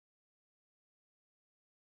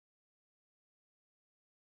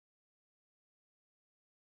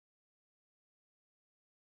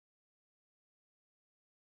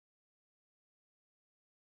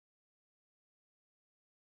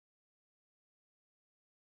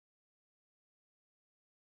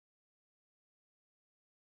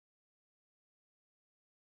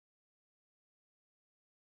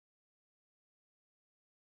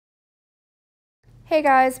Hey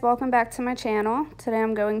guys, welcome back to my channel. Today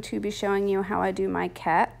I'm going to be showing you how I do my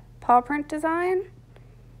cat paw print design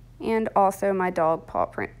and also my dog paw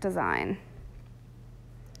print design.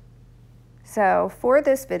 So for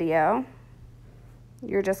this video,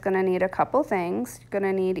 you're just going to need a couple things. You're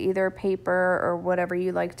going to need either paper or whatever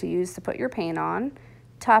you like to use to put your paint on,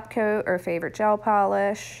 top coat or favorite gel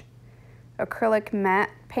polish, acrylic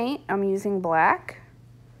matte paint, I'm using black,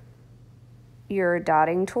 your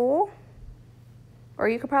dotting tool, or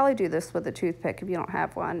you could probably do this with a toothpick if you don't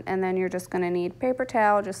have one. And then you're just going to need paper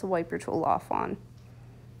towel just to wipe your tool off on.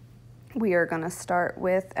 We are going to start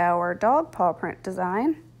with our dog paw print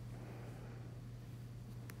design.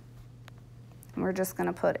 We're just going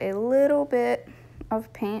to put a little bit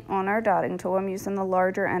of paint on our dotting tool. I'm using the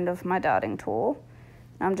larger end of my dotting tool.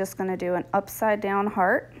 I'm just going to do an upside down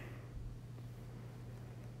heart.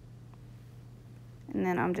 And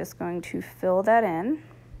then I'm just going to fill that in.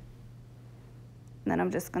 And then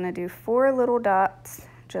I'm just going to do 4 little dots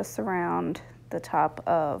just around the top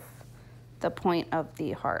of the point of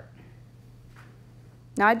the heart.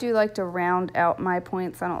 Now I do like to round out my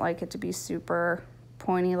points. I don't like it to be super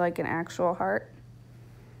pointy like an actual heart.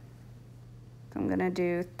 So I'm going to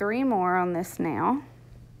do 3 more on this now.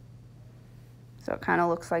 So it kind of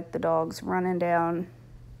looks like the dog's running down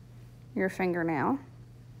your fingernail.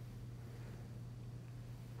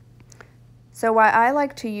 So why I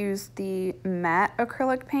like to use the matte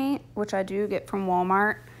acrylic paint, which I do get from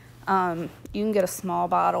Walmart, you can get a small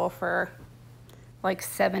bottle for like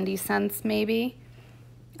 70 cents maybe.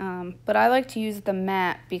 But I like to use the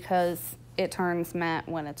matte because it turns matte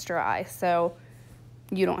when it's dry. So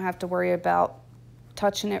you don't have to worry about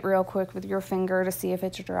touching it real quick with your finger to see if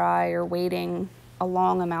it's dry or waiting a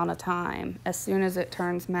long amount of time. As soon as it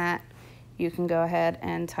turns matte, you can go ahead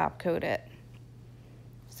and top coat it.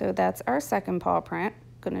 So that's our second paw print.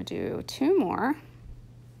 Gonna do 2 more.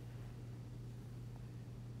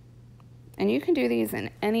 And you can do these in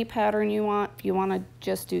any pattern you want. If you wanna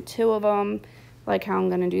just do 2 of them, like how I'm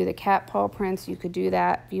gonna do the cat paw prints, you could do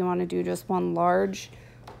that. If you wanna do just one large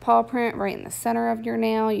paw print right in the center of your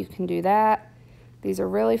nail, you can do that. These are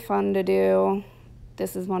really fun to do.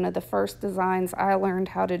 This is one of the first designs I learned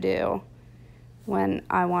how to do when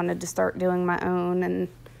I wanted to start doing my own, and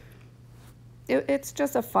it's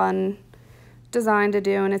just a fun design to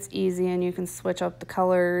do, and it's easy, and you can switch up the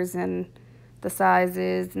colors and the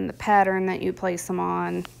sizes and the pattern that you place them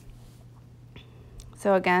on.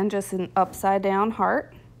 So again, just an upside down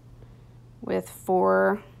heart with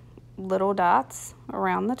 4 little dots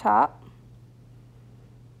around the top.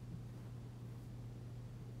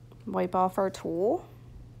 Wipe off our tool.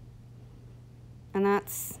 And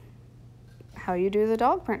that's how you do the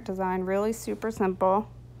dog print design. Really super simple.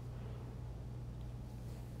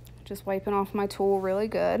 Just wiping off my tool really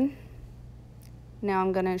good. Now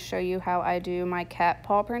I'm going to show you how I do my cat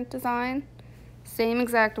paw print design. Same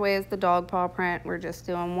exact way as the dog paw print. We're just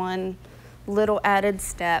doing one little added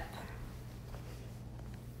step.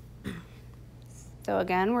 So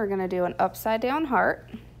again, we're going to do an upside down heart.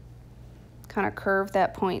 Kind of curve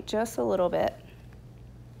that point just a little bit.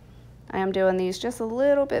 I am doing these just a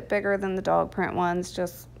little bit bigger than the dog print ones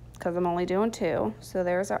just because I'm only doing 2. So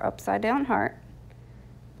there's our upside down heart.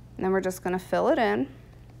 And then we're just going to fill it in.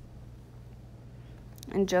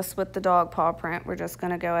 And just with the dog paw print, we're just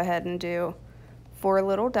going to go ahead and do 4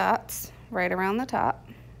 little dots right around the top.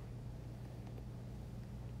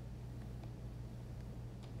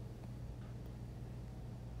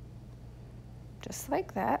 Just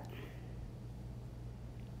like that.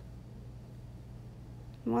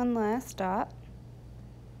 One last dot.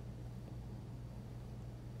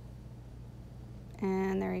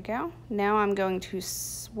 And there you go. Now I'm going to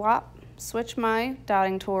switch my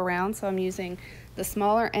dotting tool around. So I'm using the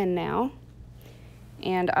smaller end now.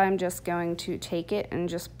 And I'm just going to take it and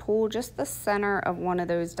just pull just the center of one of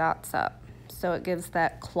those dots up. So it gives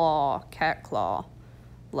that claw, cat claw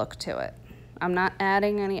look to it. I'm not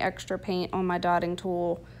adding any extra paint on my dotting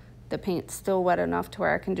tool. The paint's still wet enough to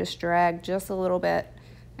where I can just drag just a little bit.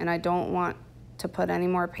 And I don't want to put any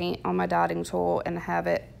more paint on my dotting tool and have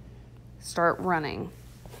it start running,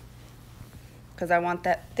 because I want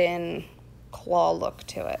that thin claw look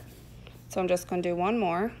to it. So I'm just going to do 1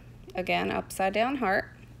 more. Again, upside down heart.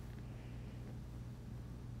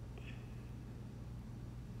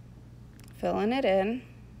 Filling it in.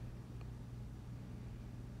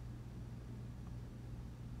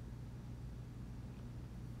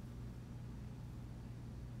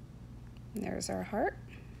 There's our heart.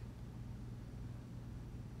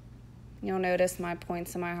 You'll notice my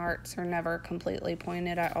points of my hearts are never completely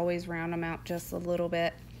pointed. I always round them out just a little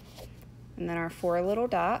bit. And then our 4 little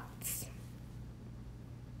dots.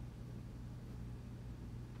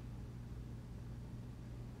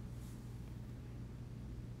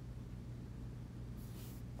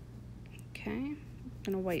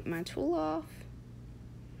 I'm gonna wipe my tool off.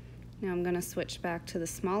 Now I'm gonna switch back to the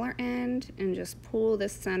smaller end and just pull the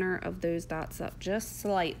center of those dots up just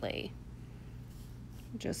slightly,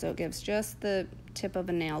 just so it gives just the tip of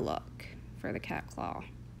a nail look for the cat claw.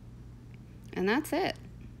 And that's it.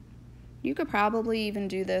 You could probably even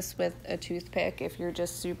do this with a toothpick if you're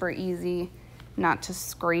just super easy not to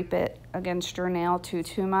scrape it against your nail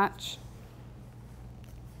too much.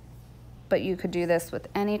 But you could do this with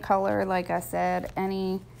any color, like I said,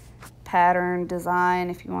 any pattern, design,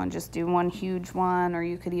 if you want to just do one huge one, or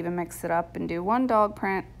you could even mix it up and do one dog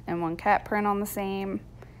print and one cat print on the same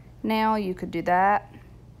nail. You could do that.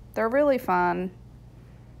 They're really fun.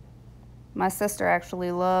 My sister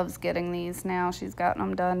actually loves getting these now. She's gotten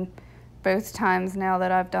them done both times now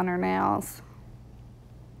that I've done her nails.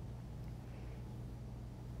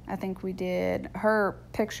 I think we did, her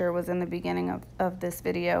picture was in the beginning of this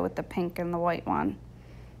video with the pink and the white one.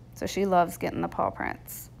 So she loves getting the paw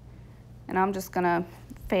prints. And I'm just gonna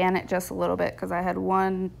fan it just a little bit because I had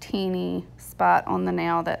one teeny spot on the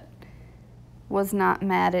nail that was not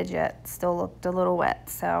matted yet, still looked a little wet.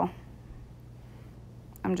 So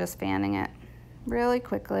I'm just fanning it really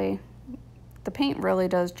quickly. The paint really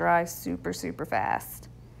does dry super fast.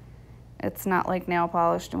 It's not like nail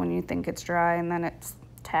polish when you think it's dry and then it's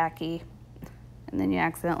tacky and then you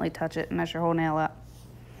accidentally touch it and mess your whole nail up.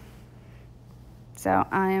 So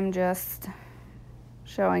I am just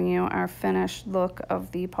showing you our finished look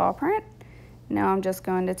of the paw print. Now I'm just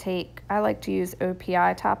going to take, I like to use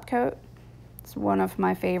OPI top coat. It's one of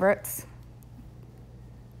my favorites.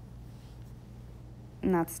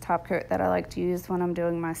 And that's top coat that I like to use when I'm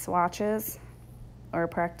doing my swatches or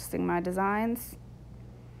practicing my designs.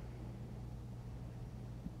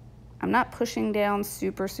 I'm not pushing down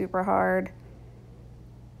super hard.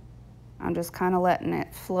 I'm just kind of letting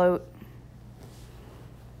it float.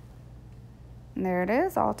 And there it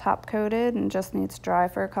is, all top coated and just needs to dry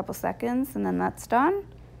for a couple seconds and then that's done.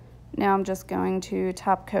 Now I'm just going to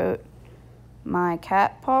top coat my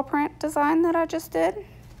cat paw print design that I just did.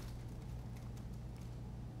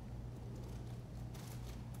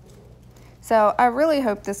 So I really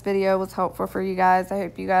hope this video was helpful for you guys. I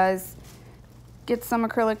hope you guys get some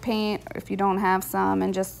acrylic paint if you don't have some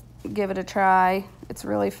and just give it a try. It's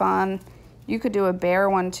really fun. You could do a bear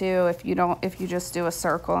one too if you just do a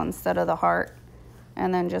circle instead of the heart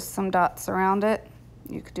and then just some dots around it.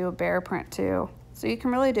 You could do a bear print too. So you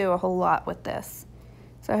can really do a whole lot with this.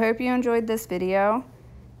 So I hope you enjoyed this video.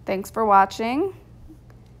 Thanks for watching.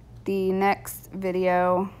 The next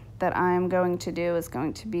video that I'm going to do is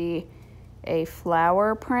going to be a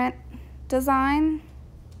flower print design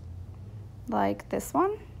like this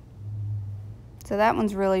one. So that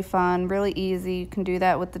one's really fun, really easy. You can do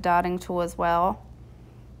that with the dotting tool as well.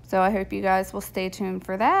 So I hope you guys will stay tuned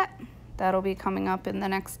for that. That'll be coming up in the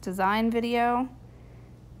next design video.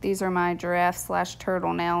 These are my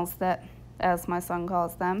giraffe/turtle nails, that, as my son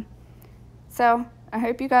calls them. So I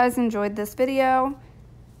hope you guys enjoyed this video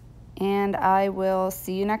and I will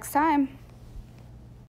see you next time.